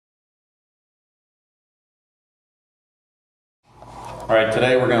All right,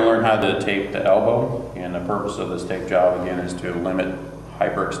 today we're going to learn how to tape the elbow, and the purpose of this tape job again is to limit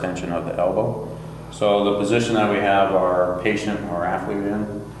hyperextension of the elbow. So the position that we have our patient or athlete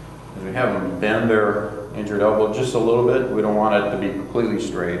in is we have them bend their injured elbow just a little bit. We don't want it to be completely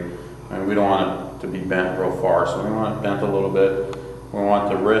straight, and we don't want it to be bent real far, so we want it bent a little bit. We want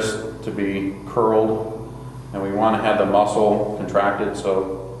the wrist to be curled, and we want to have the muscle contracted,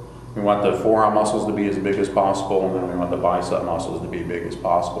 so we want the forearm muscles to be as big as possible, and then we want the bicep muscles to be big as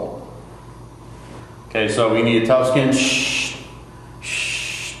possible. Okay, so we need a tough skin,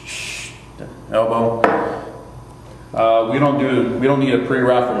 elbow. We don't need a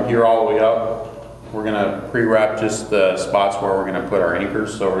pre-wrap from here all the way up. We're gonna pre-wrap just the spots where we're gonna put our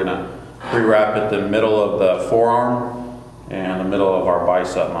anchors. So we're gonna pre-wrap at the middle of the forearm and the middle of our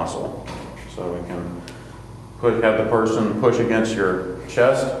bicep muscle. So we can have the person push against your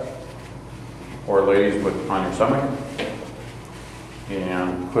chest, or ladies put on your stomach,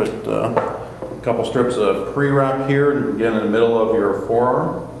 and put a couple strips of pre-wrap here, and again in the middle of your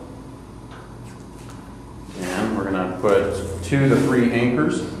forearm. And we're going to put 2 to 3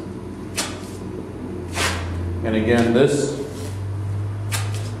 anchors. And again, the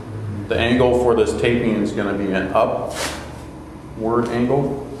angle for this taping is going to be an upward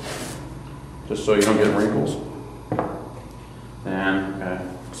angle, just so you don't get wrinkles. And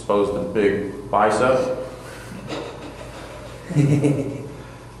expose the big bicep.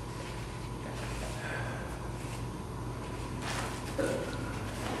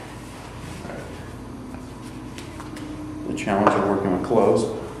 The challenge of working with clothes.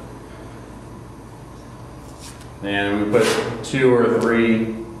 And we put 2 or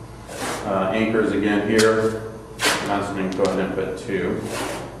 3 anchors again here. I'm just going to go ahead and put 2.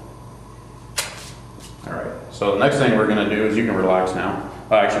 Alright, so the next thing we're going to do is, you can relax now.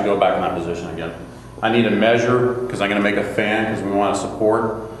 I'll actually go back in that position again. I need to measure, because I'm going to make a fan, because we want to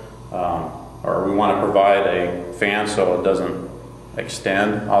support, or we want to provide a fan so it doesn't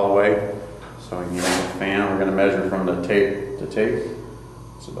extend all the way. So we can make a fan. We're going to measure from the tape to tape.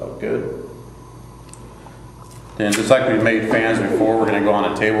 It's about good. Then, just like we made fans before, we're going to go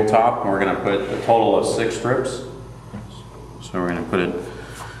on a tabletop, and we're going to put a total of 6 strips. So we're going to put it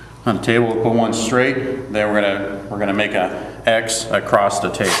on the table, put one straight. Then we're gonna make a X across the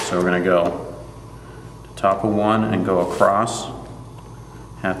tape. So we're gonna go to the top of one and go across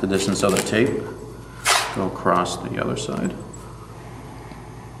half the distance of the tape. Go across the other side.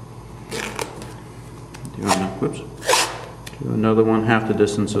 Do another one half the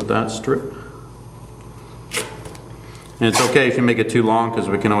distance of that strip. And it's okay if you make it too long, because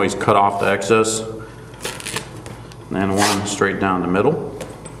we can always cut off the excess. And then one straight down the middle.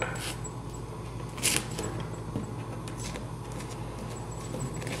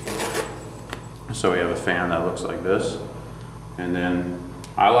 So we have a fan that looks like this. And then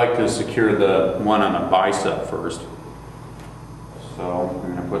I like to secure the one on the bicep first. So we're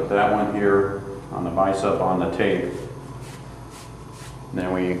going to put that one here on the bicep on the tape.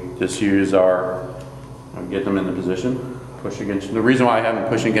 Then we just use get them in the position, push against. The reason why I have him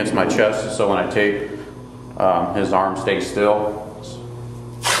pushing against my chest is so when I tape, his arm stays still.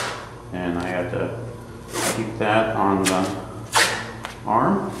 And I have to keep that on the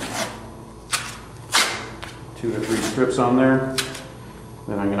arm. 2 or 3 strips on there.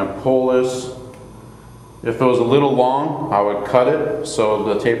 Then I'm going to pull this. If it was a little long, I would cut it so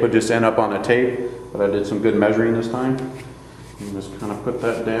the tape would just end up on the tape, but I did some good measuring this time. And just kind of put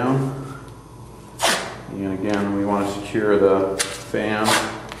that down. And again, we want to secure the fan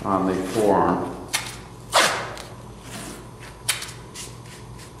on the forearm.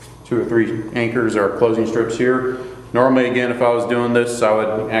 2 or 3 anchors or closing strips here. Normally, again, if I was doing this, I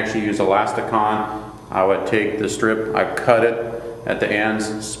would actually use elasticon. I would take the strip, I cut it at the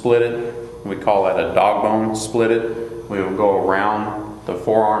ends, split it. We call that a dog bone, split it. We will go around the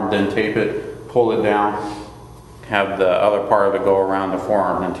forearm, then tape it, pull it down, have the other part of it go around the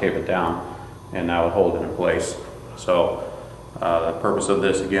forearm, then tape it down, and that would hold it in place. So the purpose of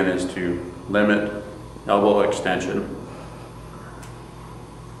this, again, is to limit elbow extension.